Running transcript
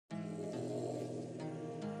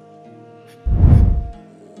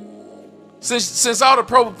Since all the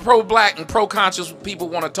pro-black and pro-conscious people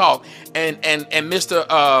want to talk, and Mr.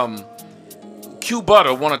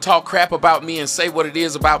 QueButter want to talk crap about me and say what it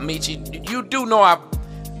is about Meeche, you do know I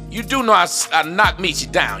knocked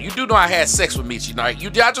Meeche down. You do know I had sex with Meeche. Right?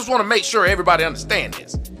 I just want to make sure everybody understands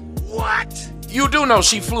this. What? You do know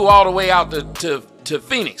she flew all the way out to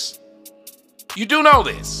Phoenix. You do know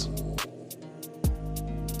this.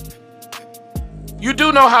 You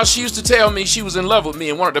do know how she used to tell me she was in love with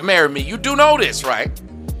me and wanted to marry me. You do know this, right?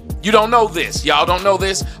 You don't know this. Y'all don't know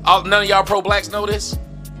this? None of y'all pro-blacks know this?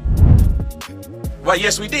 Well,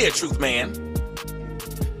 yes, we did, Truth Man.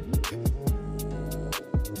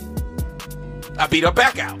 I beat her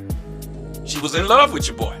back out. She was in love with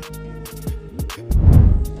your boy.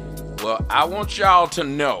 Well, I want y'all to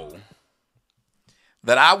know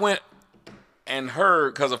that I went and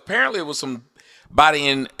heard, because apparently it was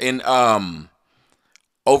somebody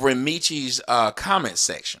over in Meeche's comment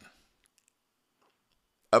section.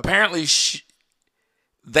 Apparently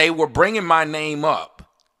they were bringing my name up,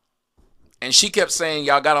 and she kept saying,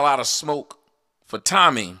 y'all got a lot of smoke for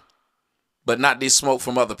Tommy, but not this smoke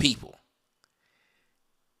from other people.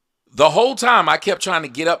 The whole time I kept trying to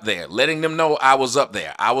get up there, letting them know I was up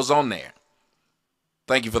there. I was on there.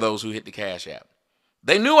 Thank you for those who hit the Cash App.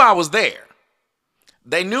 They knew I was there.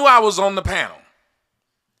 They knew I was on the panel.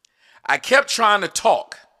 I kept trying to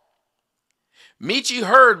talk. Meeche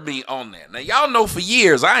heard me on there. Now, y'all know for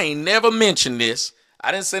years, I ain't never mentioned this.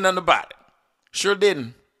 I didn't say nothing about it. Sure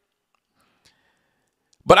didn't.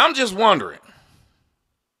 But I'm just wondering,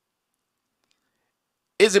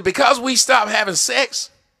 is it because we stopped having sex?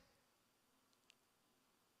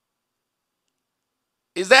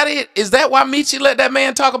 Is that it? Is that why Meeche let that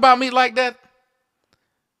man talk about me like that?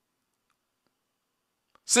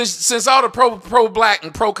 Since all the pro-black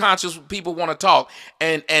and pro-conscious people want to talk,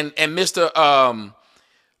 and Mr.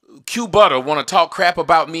 QueButter want to talk crap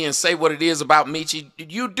about me and say what it is about Meeche,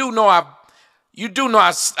 you do know I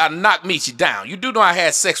knocked Meeche down. You do know I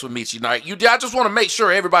had sex with Meeche. Right? I just want to make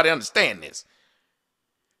sure everybody understands this.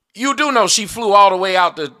 You do know she flew all the way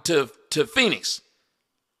out to Phoenix.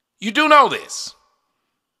 You do know this.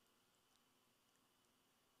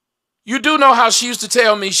 You do know how she used to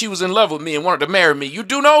tell me she was in love with me and wanted to marry me. You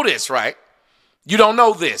do know this, right? You don't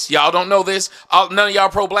know this. Y'all don't know this? None of y'all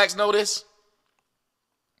pro-blacks know this?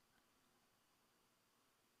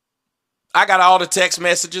 I got all the text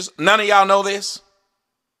messages. None of y'all know this?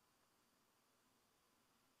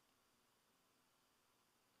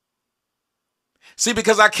 See,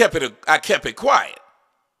 because I kept it quiet.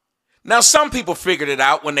 Now, some people figured it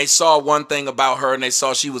out when they saw one thing about her and they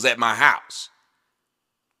saw she was at my house.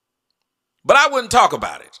 But I wouldn't talk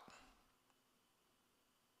about it.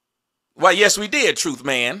 Well, yes, we did, Truth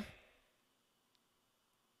Man.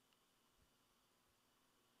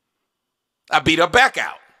 I beat her back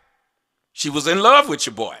out. She was in love with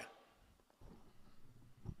your boy.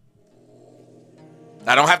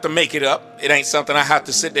 I don't have to make it up. It ain't something I have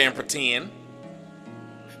to sit there and pretend.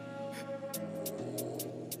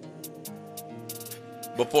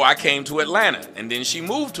 Before I came to Atlanta, and then she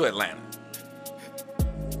moved to Atlanta.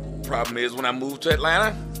 Problem is, when I moved to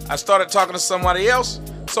Atlanta, I started talking to somebody else,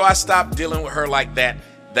 so I stopped dealing with her like that.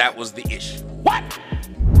 That was the issue. What?